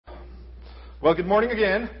Well, good morning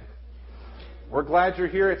again. We're glad you're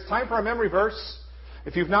here. It's time for our memory verse.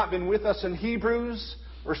 If you've not been with us in Hebrews,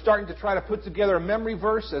 we're starting to try to put together a memory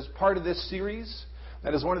verse as part of this series.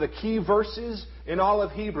 That is one of the key verses in all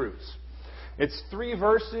of Hebrews. It's 3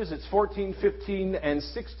 verses. It's 14, 15, and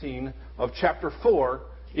 16 of chapter 4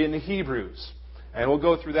 in Hebrews. And we'll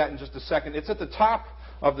go through that in just a second. It's at the top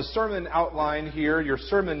of the sermon outline here, your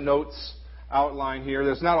sermon notes outline here.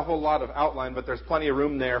 There's not a whole lot of outline, but there's plenty of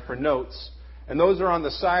room there for notes. And those are on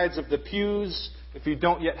the sides of the pews. If you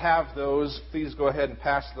don't yet have those, please go ahead and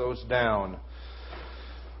pass those down.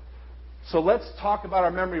 So let's talk about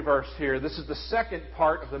our memory verse here. This is the second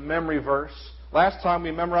part of the memory verse. Last time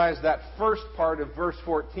we memorized that first part of verse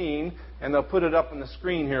 14, and they'll put it up on the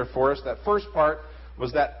screen here for us. That first part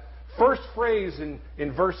was that first phrase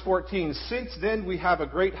in verse 14, since then we have a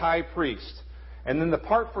great high priest. And then the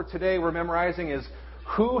part for today we're memorizing is,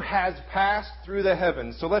 who has passed through the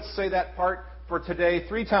heavens. So let's say that part for today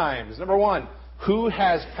 3 times. Number 1, who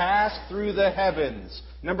has passed through the heavens.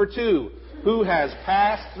 Number 2, who has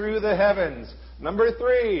passed through the heavens. Number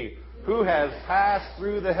 3, who has passed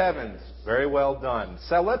through the heavens. Very well done.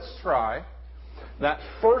 So let's try that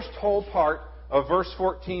first whole part of verse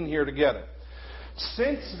 14 here together.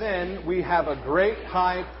 Since then we have a great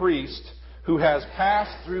high priest who has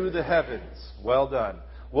passed through the heavens. Well done.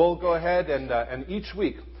 We'll go ahead and each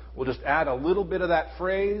week we'll just add a little bit of that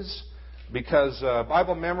phrase, because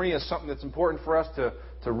Bible memory is something that's important for us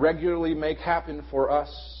to regularly make happen for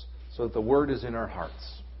us so that the Word is in our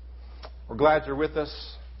hearts. We're glad you're with us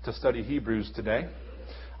to study Hebrews today.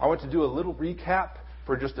 I want to do a little recap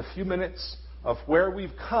for just a few minutes of where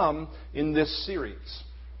we've come in this series.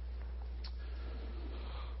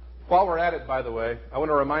 While we're at it, by the way, I want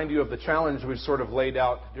to remind you of the challenge we've sort of laid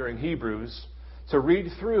out during Hebrews to read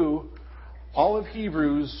through all of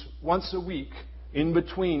Hebrews once a week in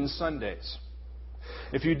between Sundays.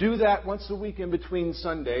 If you do that once a week in between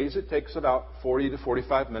Sundays, it takes about 40 to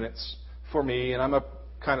 45 minutes for me, and I'm a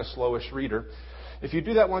kind of slowish reader. If you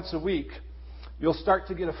do that once a week, you'll start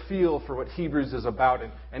to get a feel for what Hebrews is about.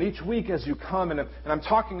 And each week as you come, and I'm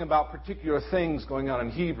talking about particular things going on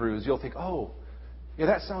in Hebrews, you'll think, oh, yeah,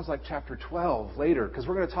 that sounds like chapter 12 later, because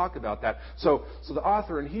we're going to talk about that. So the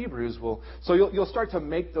author in Hebrews you'll start to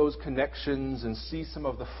make those connections and see some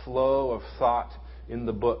of the flow of thought in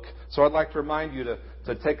the book. So I'd like to remind you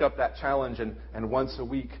to take up that challenge and once a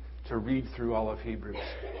week to read through all of Hebrews.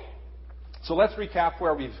 So let's recap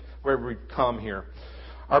where we've come here.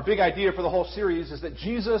 Our big idea for the whole series is that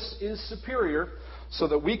Jesus is superior so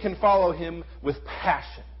that we can follow Him with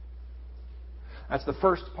passion. That's the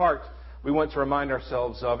first part we want to remind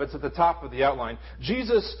ourselves of. It's at the top of the outline.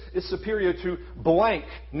 Jesus is superior to blank,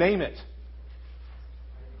 name it.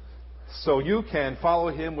 So you can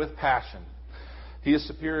follow Him with passion. He is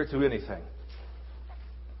superior to anything.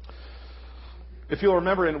 If you'll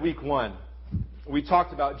remember in week 1, we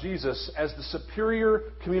talked about Jesus as the superior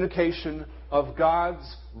communication of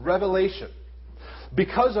God's revelation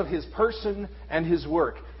because of His person and His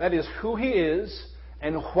work. That is, who He is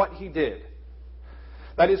and what He did.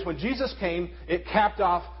 That is, when Jesus came, it capped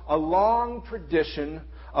off a long tradition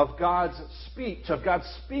of God's speech, of God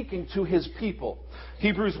speaking to His people.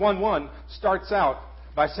 Hebrews 1:1 starts out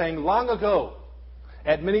by saying, long ago,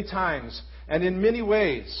 at many times and in many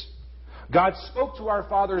ways, God spoke to our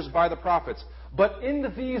fathers by the prophets. But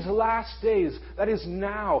in these last days, that is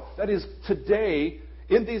now, that is today,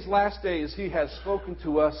 in these last days, He has spoken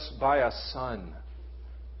to us by a Son.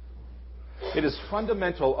 It is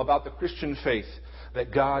fundamental about the Christian faith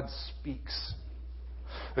that God speaks.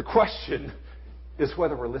 The question is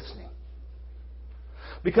whether we're listening.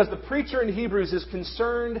 Because the preacher in Hebrews is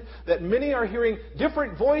concerned that many are hearing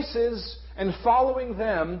different voices and following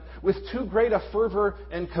them with too great a fervor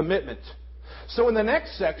and commitment. So in the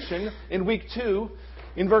next section, in week 2,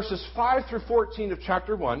 in verses 5 through 14 of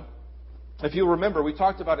chapter 1, if you'll remember, we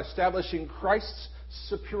talked about establishing Christ's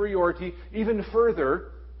superiority even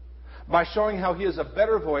further by showing how He is a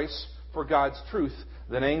better voice for God's truth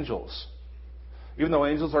than angels. Even though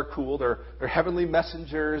angels are cool, they're heavenly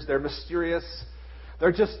messengers, they're mysterious,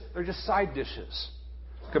 they're just side dishes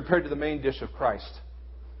compared to the main dish of Christ.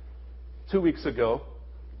 2 weeks ago,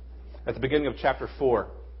 at the beginning of chapter 4,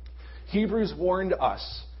 Hebrews warned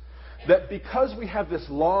us that because we have this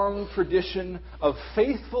long tradition of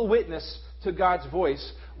faithful witness to God's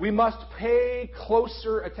voice, we must pay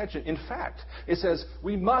closer attention. In fact, it says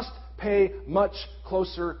we must pay much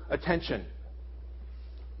closer attention,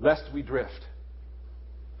 lest we drift.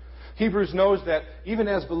 Hebrews knows that even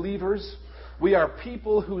as believers, we are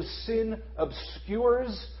people whose sin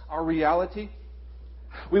obscures our reality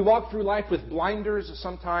We walk through life with blinders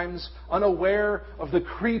sometimes, unaware of the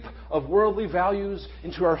creep of worldly values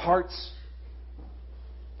into our hearts.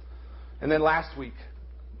 And then last week,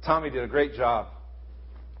 Tommy did a great job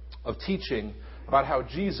of teaching about how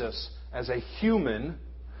Jesus, as a human,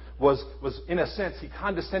 was in a sense, he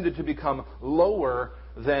condescended to become lower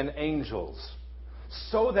than angels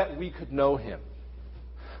so that we could know him.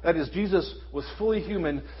 That is, Jesus was fully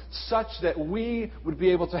human such that we would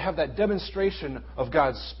be able to have that demonstration of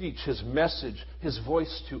God's speech, his message, his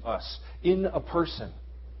voice to us in a person.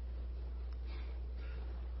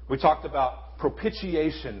 We talked about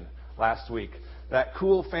propitiation last week. That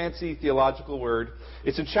cool, fancy theological word.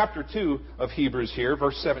 It's in chapter 2 of Hebrews here,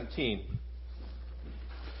 verse 17.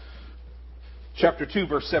 Chapter 2,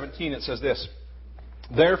 verse 17, it says this: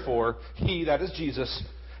 Therefore, he, that is Jesus,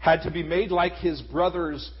 had to be made like his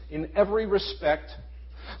brothers in every respect,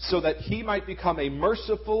 so that he might become a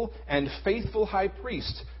merciful and faithful high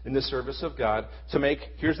priest in the service of God, to make,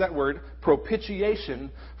 here's that word,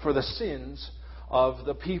 propitiation for the sins of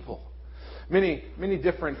the people. Many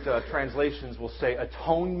different translations will say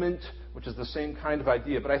atonement, which is the same kind of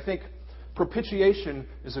idea, but I think propitiation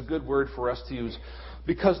is a good word for us to use,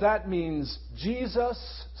 because that means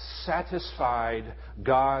Jesus satisfied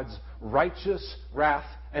God's righteous wrath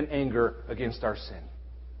and anger against our sin.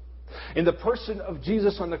 In the person of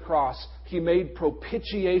Jesus on the cross, he made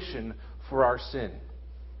propitiation for our sin.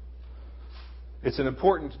 It's an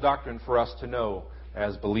important doctrine for us to know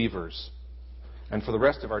as believers and for the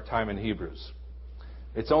rest of our time in Hebrews.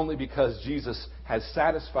 It's only because Jesus has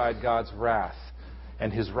satisfied God's wrath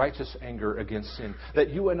and his righteous anger against sin that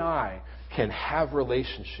you and I can have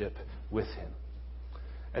relationship with him.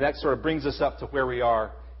 And that sort of brings us up to where we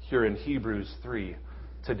are here in Hebrews 3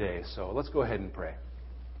 today. So let's go ahead and pray.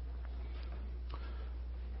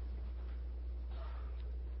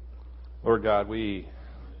 Lord God, we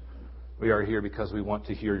are here because we want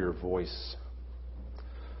to hear your voice.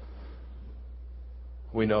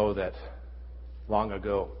 We know that long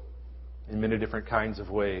ago, in many different kinds of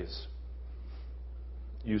ways,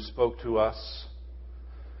 you spoke to us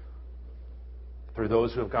through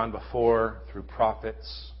those who have gone before, through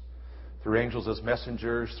prophets, through angels as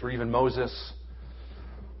messengers, through even Moses,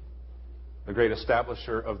 the great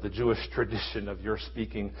establisher of the Jewish tradition of your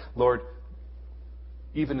speaking. Lord,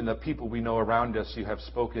 even in the people we know around us, you have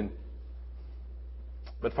spoken.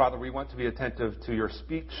 But Father, we want to be attentive to your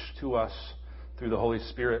speech to us through the Holy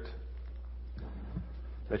Spirit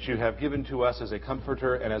that you have given to us as a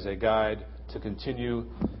comforter and as a guide to continue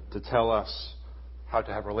to tell us how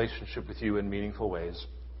to have a relationship with you in meaningful ways.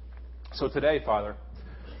 So today, Father,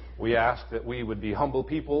 we ask that we would be humble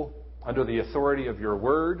people under the authority of your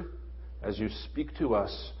word as you speak to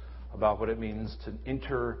us about what it means to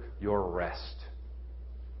enter your rest.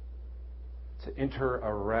 To enter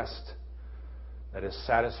a rest that is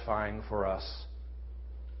satisfying for us,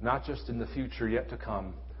 not just in the future yet to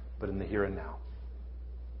come, but in the here and now.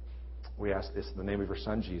 We ask this in the name of your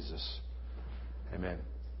Son, Jesus. Amen.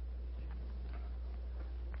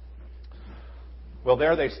 Well,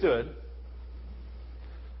 there they stood.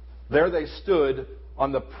 There they stood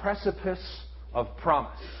on the precipice of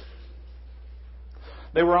promise.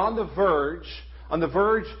 They were on the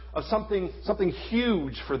verge of something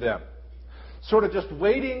huge for them. Sort of just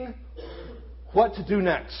waiting what to do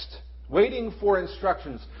next. Waiting for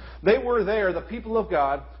instructions. They were there, the people of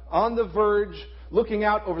God, on the verge, looking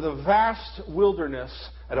out over the vast wilderness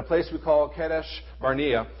at a place we call Kadesh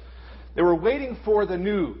Barnea. They were waiting for the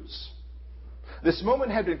news. This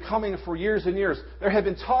moment had been coming for years and years. There had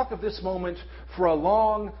been talk of this moment for a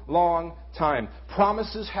long, long time.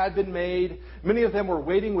 Promises had been made. Many of them were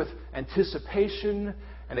waiting with anticipation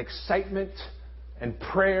and excitement and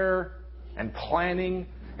prayer and planning.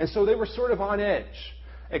 And so they were sort of on edge.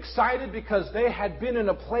 Excited because they had been in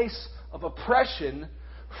a place of oppression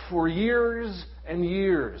for years and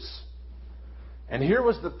years. And here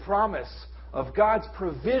was the promise of God's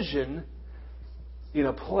provision in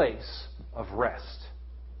a place of rest.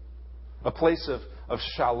 A place of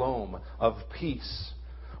shalom, of peace,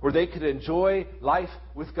 where they could enjoy life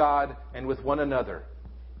with God and with one another.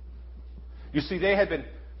 You see,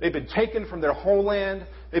 they'd been taken from their homeland.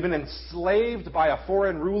 They'd been enslaved by a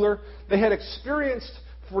foreign ruler. They had experienced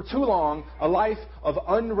for too long a life of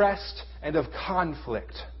unrest and of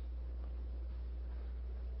conflict.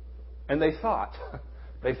 And they thought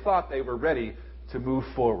they were ready to move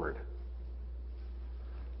forward.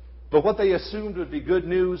 But what they assumed would be good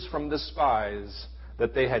news from the spies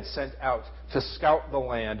that they had sent out to scout the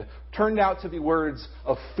land turned out to be words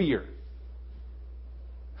of fear.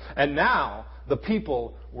 And now the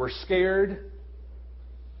people were scared,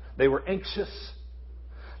 they were anxious,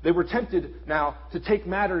 They were tempted now to take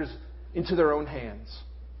matters into their own hands.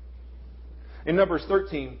 In Numbers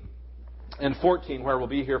 13 and 14, where we'll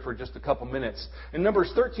be here for just a couple minutes, in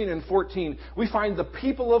Numbers 13 and 14, we find the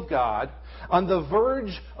people of God on the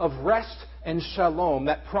verge of rest and shalom,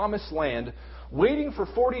 that promised land, waiting for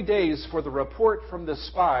 40 days for the report from the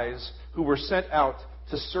spies who were sent out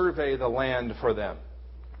to survey the land for them.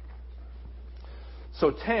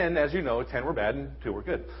 So 10, as you know, 10 were bad and 2 were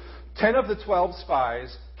good. 10 of the 12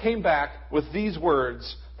 spies came back with these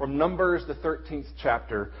words from Numbers, the 13th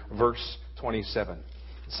chapter, verse 27. It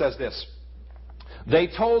says this: "They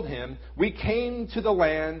told him, 'We came to the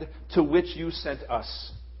land to which you sent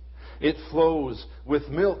us. It flows with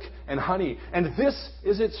milk and honey, and this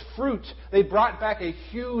is its fruit.' They brought back a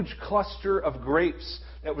huge cluster of grapes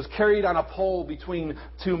that was carried on a pole between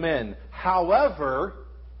 2 men. However,"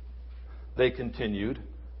 they continued,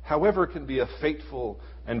 however can be a fateful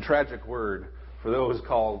and tragic word for those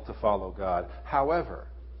called to follow God. However,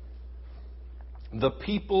 "the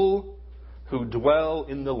people who dwell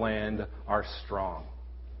in the land are strong,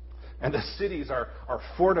 and the cities are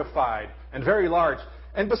fortified and very large.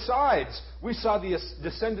 And besides, we saw the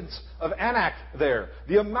descendants of Anak there.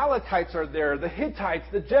 The Amalekites are there, the Hittites,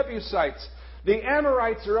 the Jebusites. The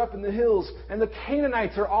Amorites are up in the hills, and the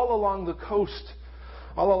Canaanites are all along the coast,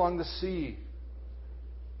 all along the sea.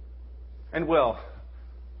 And well,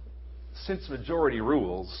 since majority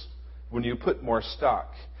rules, when you put more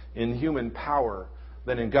stock in human power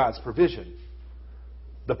than in God's provision,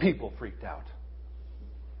 the people freaked out.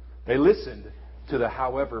 They listened to the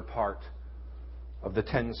however part of the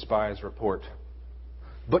 10 spies' report.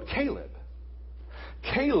 But Caleb,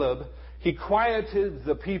 he quieted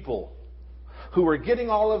the people who were getting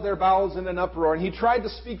all of their bowels in an uproar, and he tried to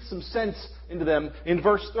speak some sense into them. In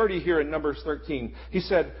verse 30 here in Numbers 13, he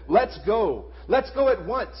said, Let's go at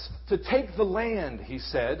once to take the land," he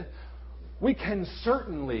said. "We can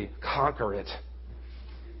certainly conquer it."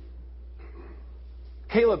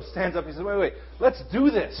 Caleb stands up and he says, wait, let's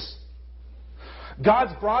do this.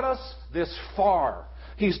 God's brought us this far.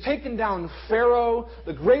 He's taken down Pharaoh,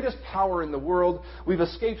 the greatest power in the world. We've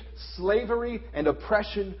escaped slavery and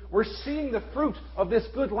oppression. We're seeing the fruit of this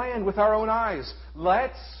good land with our own eyes.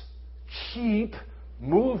 Let's keep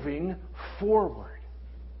moving forward.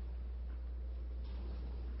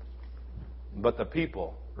 But the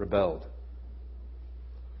people rebelled.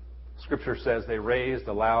 Scripture says they raised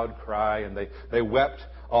a loud cry and they wept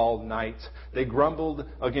all night. They grumbled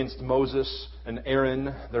against Moses and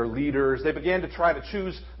Aaron, their leaders. They began to try to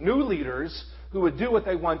choose new leaders who would do what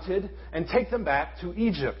they wanted and take them back to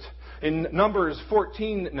Egypt. In Numbers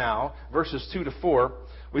 14 now, verses 2 to 4,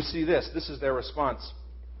 we see this. This is their response.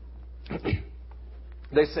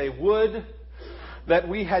 They say, "Would that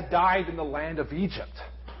we had died in the land of Egypt.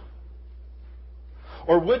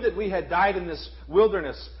 Or would that we had died in this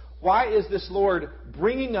wilderness. Why is this Lord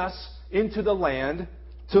bringing us into the land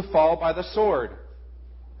to fall by the sword?"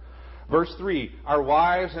 Verse 3, "Our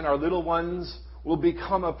wives and our little ones will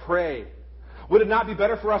become a prey. Would it not be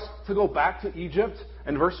better for us to go back to Egypt?"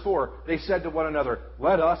 And verse 4, "They said to one another,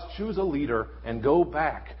 'Let us choose a leader and go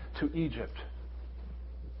back to Egypt.'"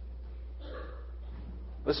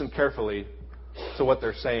 Listen carefully to what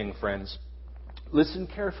they're saying, friends. Listen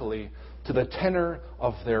carefully to the tenor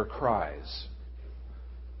of their cries.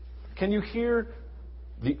 Can you hear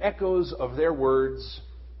the echoes of their words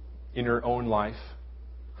in your own life?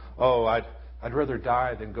 "Oh, I'd rather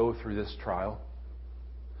die than go through this trial.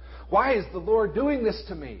 Why is the Lord doing this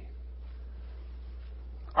to me?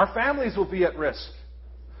 Our families will be at risk.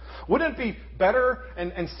 Wouldn't it be better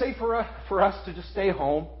and safer for us to just stay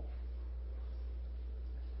home?"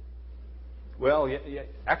 Well,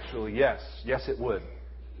 actually, yes. Yes, it would.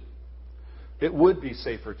 It would be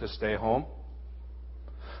safer to stay home.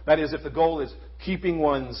 That is, if the goal is keeping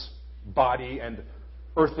one's body and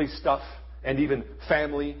earthly stuff and even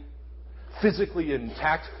family physically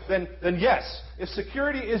intact, then yes, if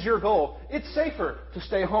security is your goal, it's safer to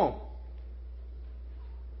stay home.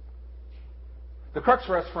 The crux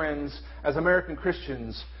for us, friends, as American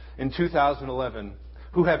Christians in 2011,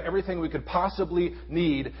 who have everything we could possibly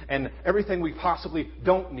need and everything we possibly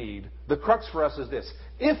don't need, the crux for us is this.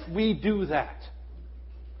 If we do that,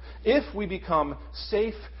 if we become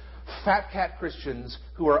safe, fat cat Christians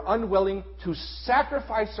who are unwilling to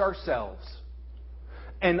sacrifice ourselves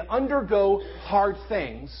and undergo hard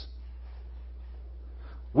things,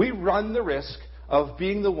 we run the risk of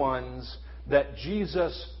being the ones that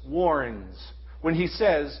Jesus warns when he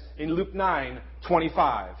says in Luke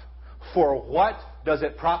 9:25, "For what does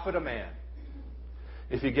it profit a man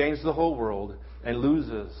if he gains the whole world and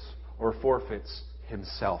loses or forfeits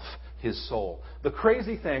himself?" his soul. The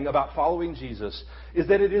crazy thing about following Jesus is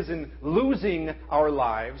that it is in losing our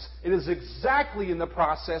lives, it is exactly in the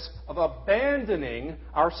process of abandoning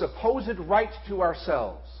our supposed right to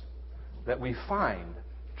ourselves that we find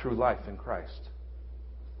true life in Christ.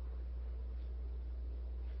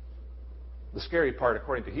 The scary part,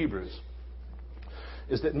 according to Hebrews,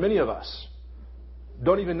 is that many of us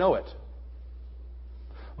don't even know it.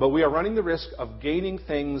 But we are running the risk of gaining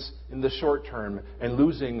things in the short term and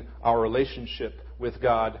losing our relationship with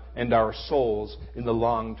God and our souls in the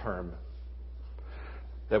long term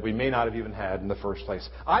that we may not have even had in the first place.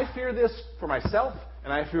 I fear this for myself,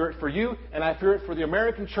 and I fear it for you, and I fear it for the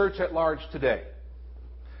American church at large today.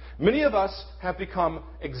 Many of us have become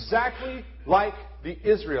exactly like the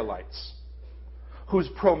Israelites, whose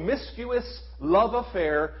promiscuous love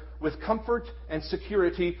affair with comfort and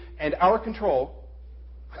security and our control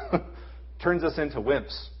turns us into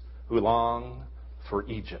wimps who long for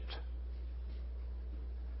Egypt.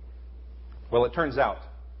 Well, it turns out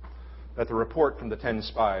that the report from the 10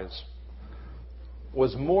 spies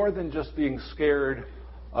was more than just being scared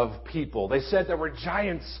of people. They said there were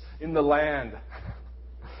giants in the land.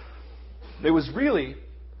 It was really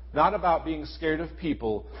not about being scared of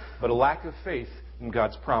people, but a lack of faith in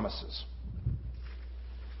God's promises.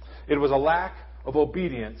 It was a lack of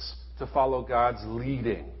obedience to follow God's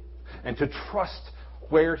leading and to trust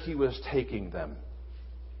where He was taking them.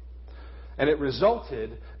 And it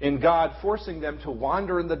resulted in God forcing them to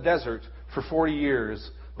wander in the desert for 40 years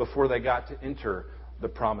before they got to enter the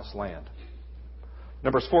promised land.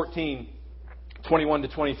 Numbers 14, 21 to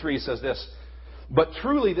 23 says this, "But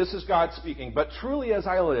truly," this is God speaking, "but truly as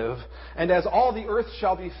I live, and as all the earth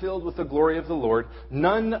shall be filled with the glory of the Lord,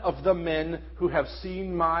 none of the men who have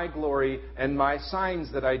seen my glory and my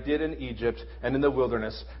signs that I did in Egypt and in the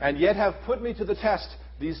wilderness, and yet have put me to the test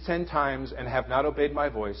these 10 times and have not obeyed my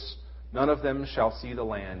voice, none of them shall see the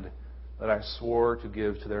land that I swore to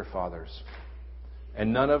give to their fathers.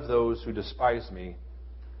 And none of those who despise me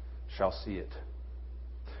shall see it."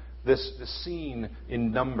 This scene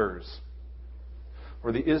in Numbers,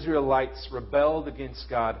 where the Israelites rebelled against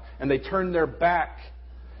God and they turned their back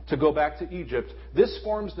to go back to Egypt, this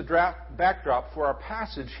forms the backdrop for our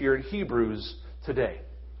passage here in Hebrews today.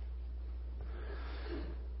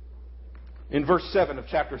 In verse 7 of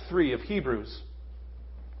chapter 3 of Hebrews,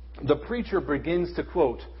 the preacher begins to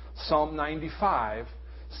quote Psalm 95,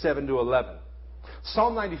 7 to 11.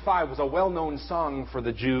 Psalm 95 was a well-known song for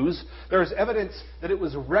the Jews. There is evidence that it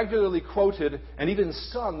was regularly quoted and even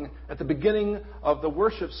sung at the beginning of the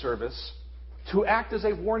worship service to act as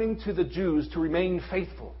a warning to the Jews to remain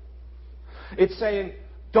faithful. It's saying,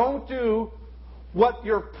 don't do what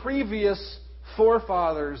your previous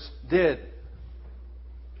forefathers did.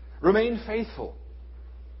 Remain faithful.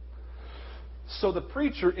 So the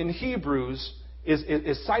preacher in Hebrews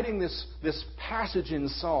is citing this passage in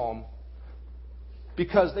Psalm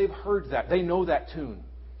because they've heard that. They know that tune.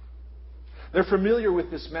 They're familiar with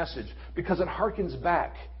this message because it harkens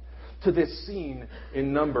back to this scene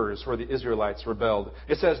in Numbers where the Israelites rebelled.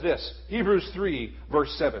 It says this, Hebrews 3,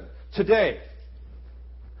 verse 7. "Today,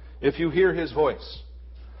 if you hear His voice,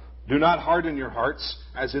 do not harden your hearts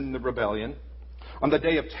as in the rebellion, on the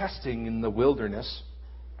day of testing in the wilderness,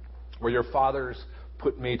 where your fathers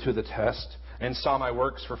put me to the test and saw my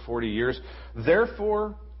works for 40 years.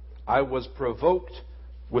 Therefore, I was provoked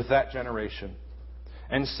with that generation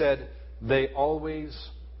and said, they always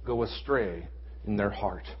go astray in their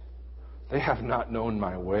heart. They have not known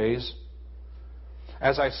my ways.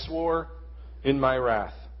 As I swore in my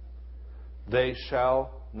wrath, they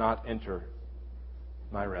shall not enter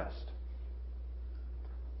my rest."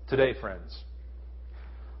 Today, friends,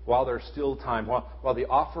 while there's still time, while the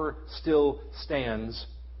offer still stands,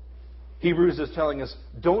 Hebrews is telling us,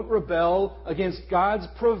 don't rebel against God's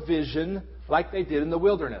provision like they did in the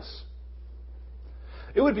wilderness.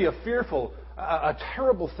 It would be a fearful, a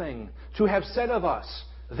terrible thing to have said of us,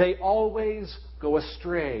 they always go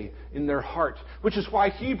astray in their heart. Which is why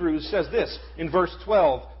Hebrews says this in verse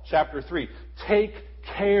 12, chapter 3. "Take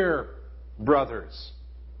care, brothers.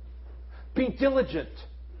 Be diligent,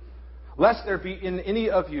 lest there be in any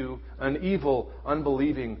of you an evil,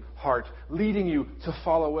 unbelieving heart, leading you to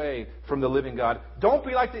fall away from the living God." Don't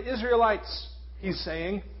be like the Israelites, he's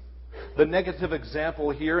saying. The negative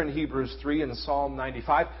example here in Hebrews 3 and Psalm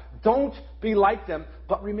 95. Don't be like them,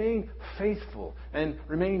 but remain faithful and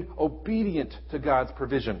remain obedient to God's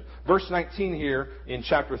provision. Verse 19 here in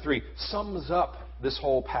chapter 3 sums up this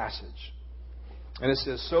whole passage. And it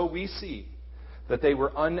says, "So we see that they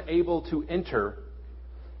were unable to enter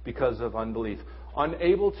because of unbelief."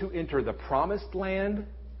 Unable to enter the promised land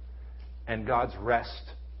and God's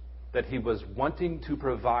rest that He was wanting to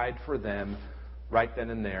provide for them right then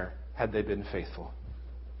and there had they been faithful.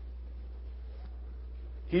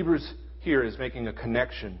 Hebrews here is making a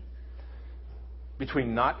connection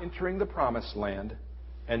between not entering the promised land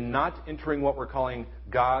and not entering what we're calling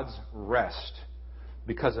God's rest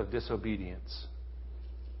because of disobedience.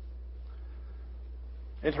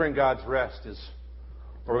 Entering God's rest is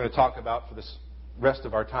what we're going to talk about for this rest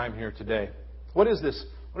of our time here today. What is this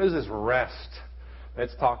rest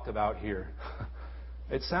that's talked about here?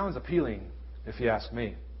 It sounds appealing, if you ask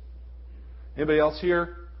me. Anybody else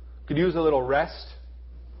here could use a little rest?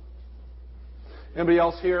 Anybody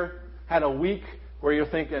else here had a week where you're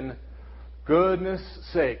thinking, goodness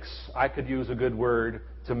sakes, I could use a good word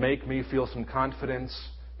to make me feel some confidence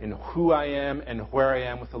in who I am and where I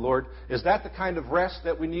am with the Lord? Is that the kind of rest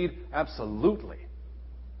that we need? Absolutely.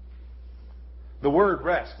 The word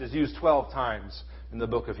rest is used 12 times in the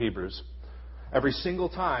book of Hebrews. Every single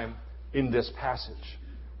time in this passage.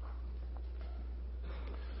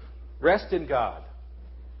 Rest in God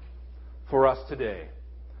for us today.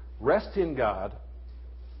 Rest in God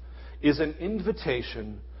is an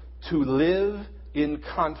invitation to live in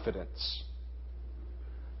confidence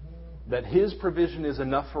that His provision is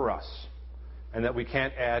enough for us and that we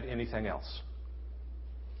can't add anything else.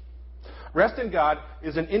 Rest in God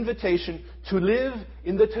is an invitation to live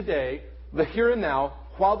in the today, the here and now,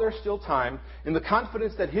 while there's still time, in the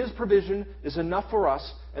confidence that His provision is enough for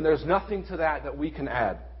us and there's nothing to that we can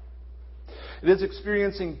add. It is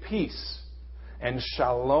experiencing peace and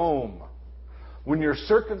shalom when your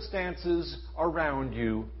circumstances around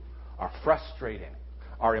you are frustrating,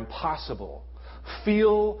 are impossible,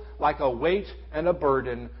 feel like a weight and a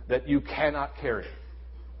burden that you cannot carry.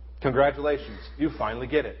 Congratulations, you finally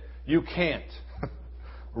get it. You can't.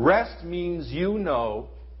 Rest means you know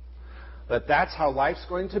that that's how life's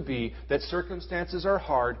going to be, that circumstances are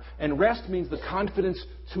hard, and rest means the confidence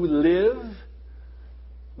to live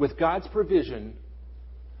with God's provision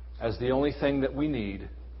as the only thing that we need,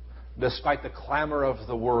 despite the clamor of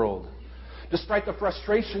the world, despite the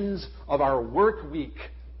frustrations of our work week,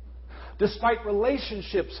 despite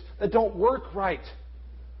relationships that don't work right,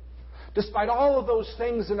 despite all of those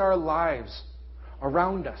things in our lives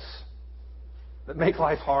around us that make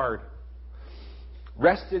life hard.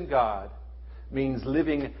 Rest in God means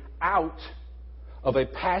living out of a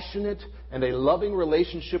passionate and a loving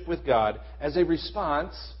relationship with God as a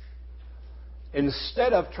response,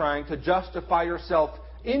 instead of trying to justify yourself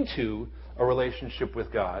into a relationship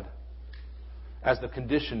with God as the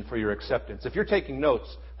condition for your acceptance. If you're taking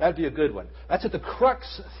notes, that'd be a good one. That's at the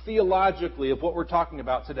crux theologically of what we're talking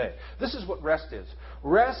about today. This is what rest is.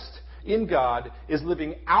 Rest in God is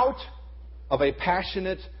living out of a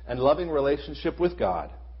passionate and loving relationship with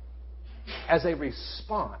God as a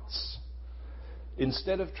response,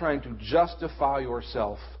 instead of trying to justify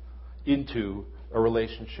yourself into a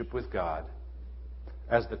relationship with God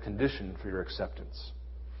as the condition for your acceptance.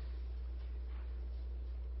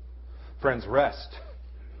 Friends, rest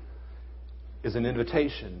is an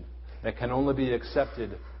invitation that can only be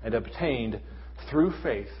accepted and obtained through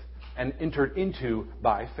faith and entered into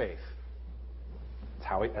by faith.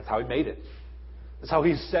 That's how He made it. That's how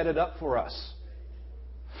He set it up for us.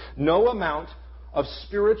 No amount of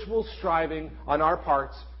spiritual striving on our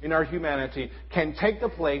parts, in our humanity, can take the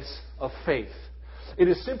place of faith. It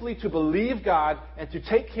is simply to believe God and to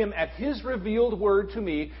take Him at His revealed word to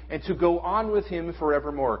me and to go on with Him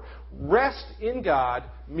forevermore. Rest in God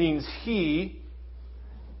means He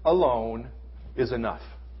alone is enough.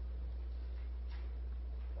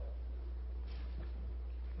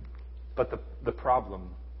 But the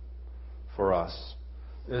problem for us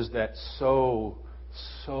is that so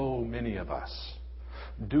many of us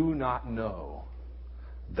do not know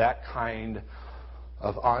that kind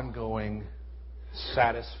of ongoing,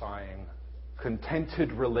 satisfying,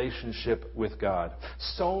 contented relationship with God.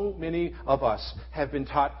 So many of us have been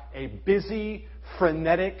taught a busy,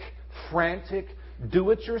 frenetic, frantic,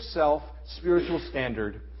 do-it-yourself spiritual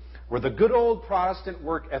standard where the good old Protestant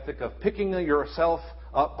work ethic of picking yourself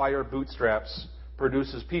up by your bootstraps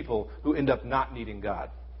produces people who end up not needing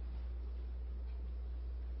God.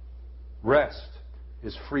 Rest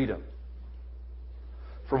is freedom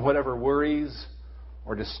from whatever worries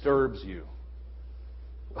or disturbs you.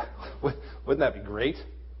 Wouldn't that be great?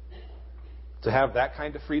 To have that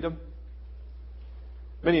kind of freedom?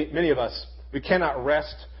 Many of us, we cannot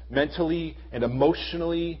rest mentally and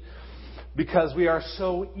emotionally because we are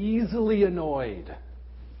so easily annoyed,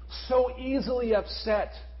 so easily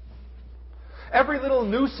upset. Every little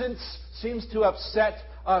nuisance seems to upset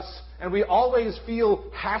us, and we always feel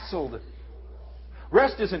hassled.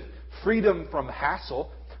 Rest isn't freedom from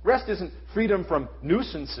hassle. Rest isn't freedom from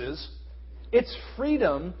nuisances. It's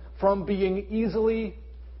freedom from being easily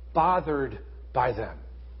bothered by them.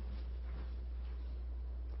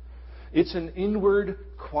 It's an inward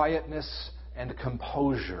quietness and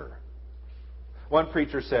composure. One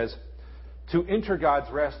preacher says, to enter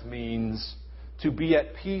God's rest means to be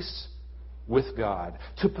at peace with God,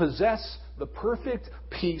 to possess the perfect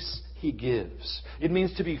peace He gives. It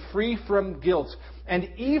means to be free from guilt and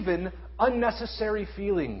even unnecessary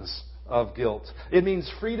feelings of guilt. It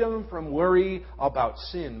means freedom from worry about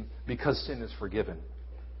sin because sin is forgiven.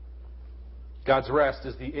 God's rest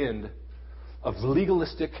is the end of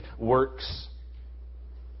legalistic works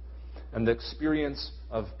and the experience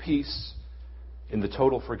of peace in the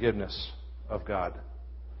total forgiveness of God.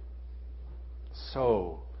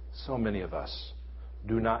 So many of us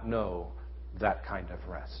do not know that kind of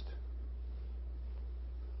rest.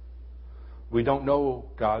 We don't know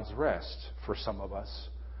God's rest for some of us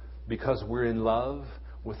because we're in love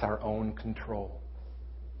with our own control.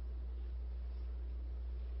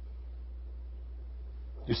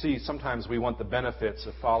 You see, sometimes we want the benefits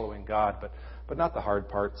of following God, but not the hard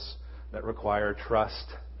parts that require trust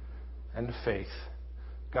and faith.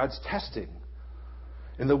 God's testing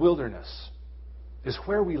in the wilderness is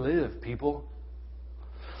where we live, people.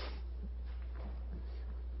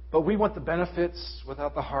 But we want the benefits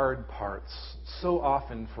without the hard parts so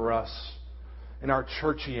often for us in our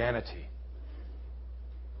churchianity.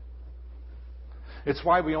 It's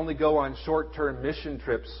why we only go on short-term mission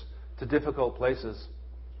trips to difficult places,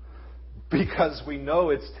 because we know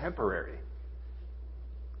it's temporary.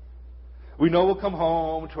 We know we'll come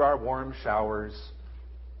home to our warm showers,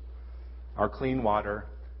 our clean water,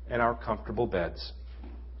 and our comfortable beds.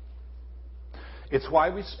 It's why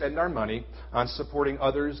we spend our money on supporting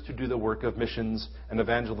others to do the work of missions and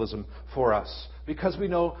evangelism for us, because we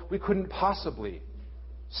know we couldn't possibly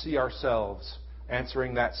see ourselves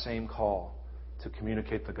answering that same call to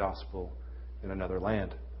communicate the gospel in another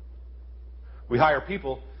land. We hire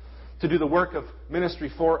people to do the work of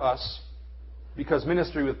ministry for us because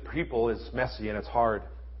ministry with people is messy and it's hard.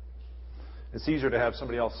 It's easier to have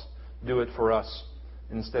somebody else do it for us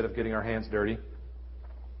instead of getting our hands dirty.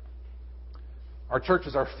 Our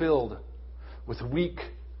churches are filled with weak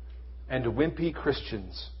and wimpy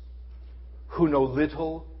Christians who know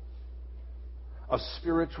little of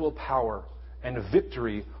spiritual power and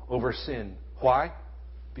victory over sin. Why?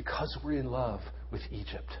 Because we're in love with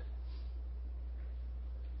Egypt.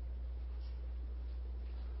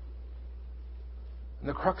 And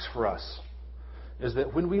the crux for us is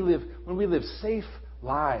that when we live safe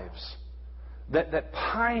lives that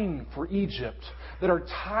pine for Egypt, that are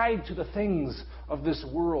tied to the things of this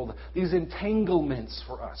world, these entanglements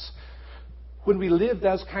for us, when we live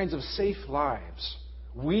those kinds of safe lives,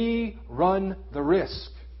 we run the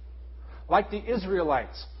risk, like the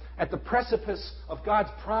Israelites at the precipice of God's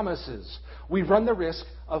promises, we run the risk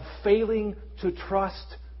of failing to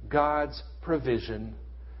trust God's provision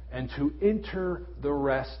and to enter the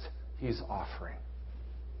rest He's offering.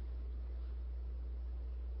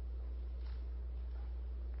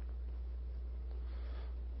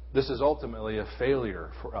 This is ultimately a failure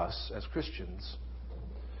for us as Christians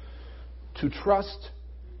to trust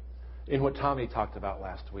in what Tommy talked about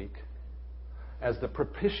last week as the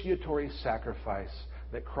propitiatory sacrifice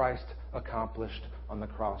that Christ accomplished on the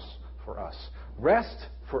cross for us. Rest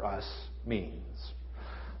for us means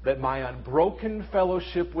that my unbroken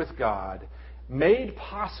fellowship with God, made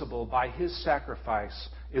possible by His sacrifice,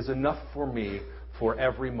 is enough for me for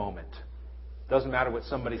every moment. Doesn't matter what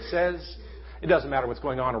somebody says. It doesn't matter what's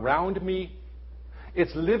going on around me.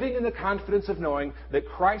 It's living in the confidence of knowing that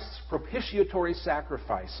Christ's propitiatory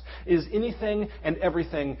sacrifice is anything and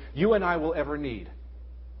everything you and I will ever need.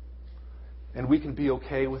 And we can be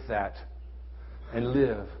okay with that and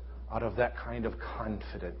live out of that kind of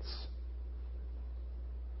confidence.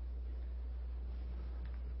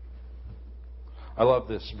 I love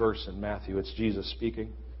this verse in Matthew. It's Jesus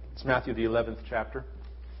speaking. It's Matthew, the 11th chapter.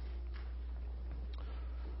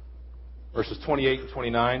 Verses 28 and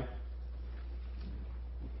 29.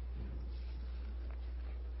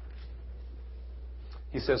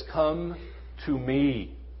 He says, "Come to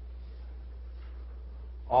me,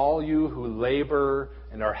 all you who labor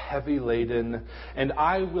and are heavy laden, and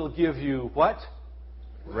I will give you" what?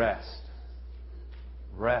 Rest.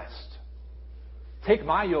 Rest. "Take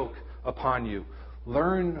my yoke upon you.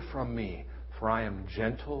 Learn from me, for I am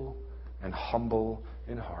gentle and humble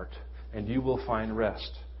in heart, and you will find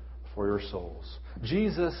rest for your souls."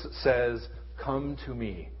 Jesus says, "Come to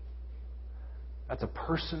me." That's a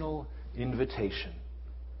personal invitation.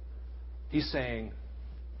 He's saying,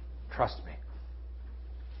 trust me.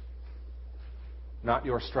 not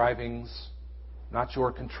your strivings, not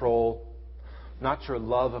your control, not your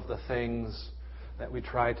love of the things that we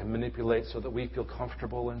try to manipulate so that we feel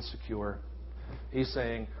comfortable and secure. He's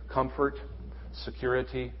saying comfort,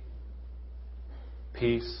 security,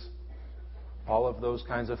 peace, all of those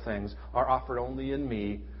kinds of things are offered only in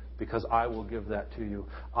me because I will give that to you.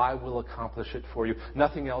 I will accomplish it for you.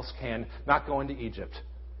 Nothing else can. Not going to Egypt.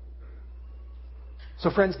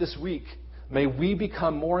 So friends, this week, may we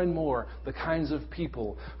become more and more the kinds of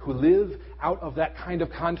people who live out of that kind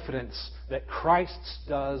of confidence that Christ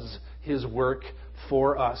does His work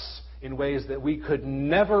for us in ways that we could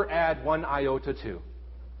never add one iota to.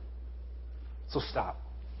 So stop.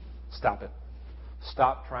 Stop it.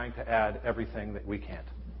 Stop trying to add everything that we can't.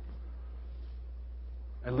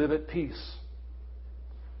 And live at peace,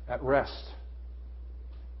 at rest,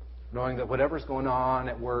 knowing that whatever's going on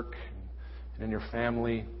at work and in your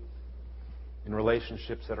family, in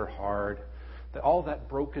relationships that are hard, that all that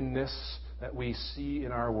brokenness that we see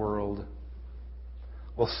in our world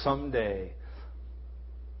will someday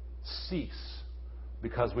cease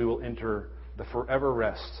because we will enter the forever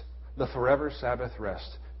rest, the forever Sabbath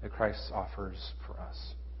rest that Christ offers for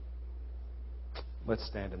us. Let's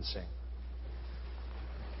stand and sing.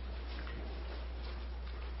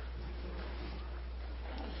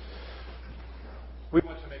 We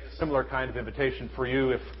want to make a similar kind of invitation for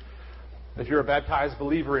you. If you're a baptized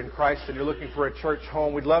believer in Christ and you're looking for a church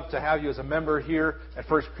home, we'd love to have you as a member here at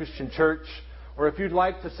First Christian Church. Or if you'd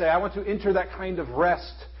like to say, I want to enter that kind of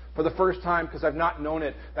rest for the first time because I've not known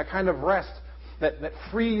it, that kind of rest that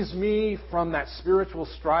frees me from that spiritual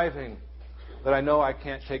striving that I know I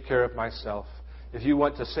can't take care of myself. If you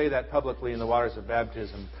want to say that publicly in the waters of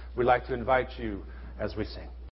baptism, we'd like to invite you as we sing.